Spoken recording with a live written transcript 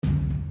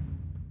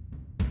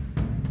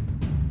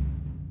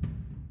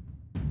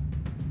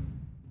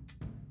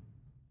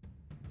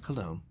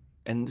Hello.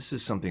 And this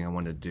is something I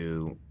want to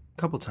do a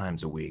couple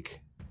times a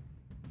week.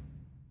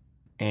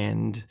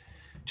 And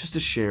just to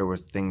share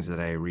with things that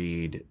I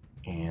read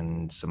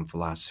and some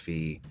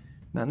philosophy,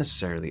 not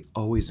necessarily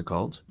always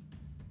occult,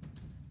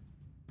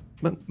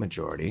 but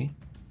majority.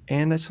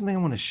 And that's something I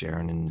want to share,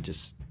 and then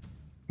just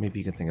maybe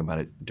you can think about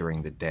it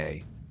during the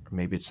day, or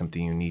maybe it's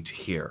something you need to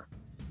hear.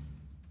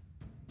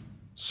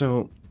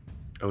 So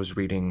I was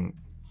reading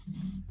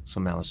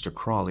some Aleister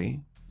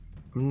Crowley.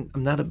 I'm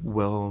not a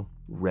well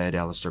read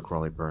Aleister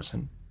Crowley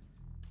person,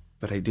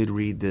 but I did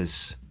read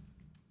this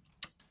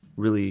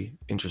really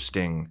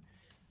interesting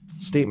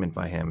statement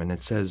by him, and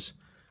it says,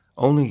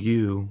 "Only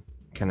you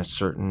can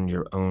ascertain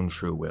your own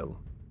true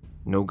will.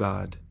 No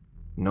God,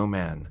 no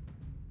man,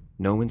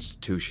 no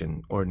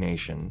institution or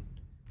nation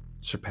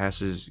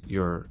surpasses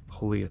your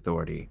holy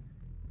authority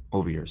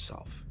over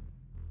yourself."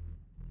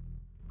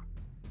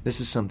 This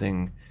is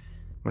something,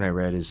 when I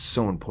read, is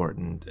so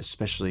important,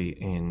 especially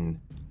in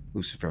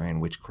Luciferian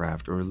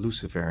witchcraft or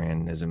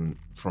Luciferianism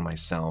for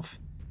myself,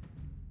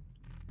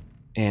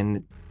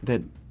 and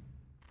that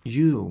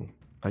you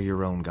are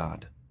your own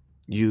God.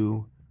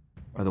 You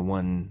are the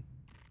one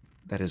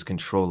that has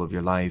control of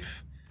your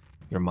life,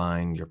 your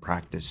mind, your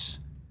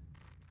practice,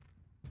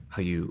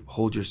 how you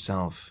hold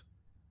yourself,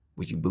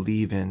 what you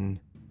believe in.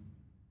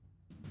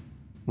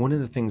 One of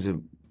the things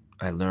that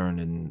I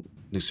learned in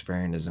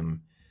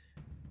Luciferianism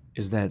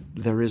is that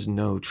there is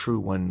no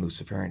true one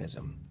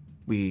Luciferianism.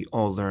 We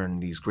all learn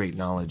these great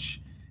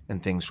knowledge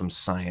and things from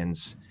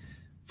science,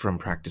 from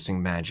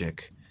practicing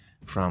magic,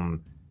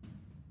 from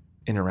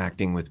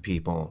interacting with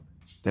people,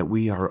 that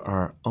we are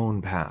our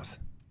own path.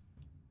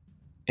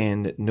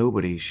 And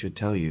nobody should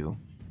tell you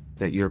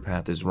that your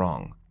path is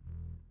wrong.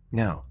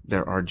 Now,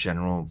 there are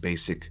general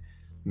basic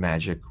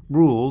magic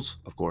rules,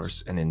 of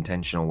course, and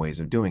intentional ways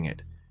of doing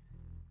it,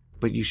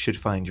 but you should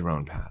find your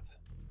own path.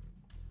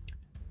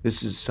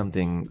 This is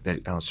something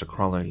that Aleister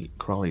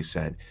Crowley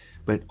said,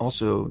 but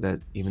also that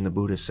even the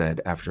Buddha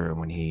said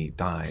when he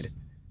died,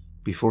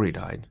 before he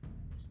died.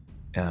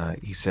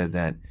 He said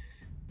that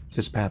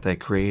this path I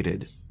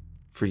created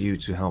for you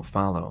to help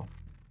follow,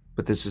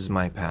 but this is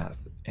my path,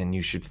 and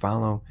you should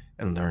follow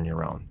and learn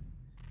your own.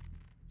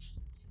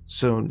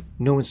 So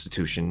no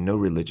institution, no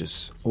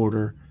religious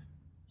order,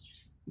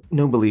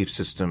 no belief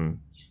system,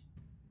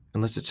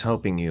 unless it's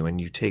helping you and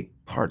you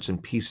take parts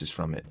and pieces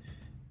from it,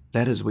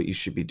 that is what you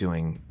should be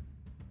doing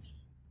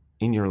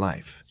in your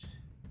life.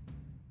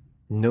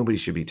 Nobody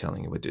should be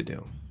telling you what to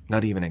do,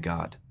 not even a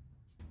God.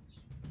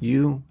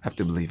 You have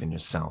to believe in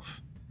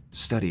yourself,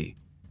 study,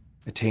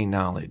 attain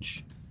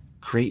knowledge,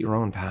 create your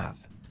own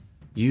path.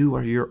 You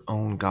are your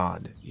own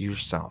God,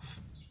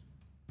 yourself.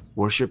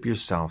 Worship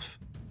yourself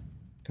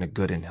in a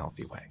good and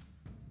healthy way.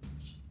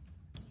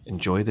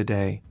 Enjoy the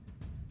day.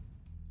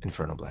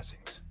 Infernal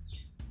blessings.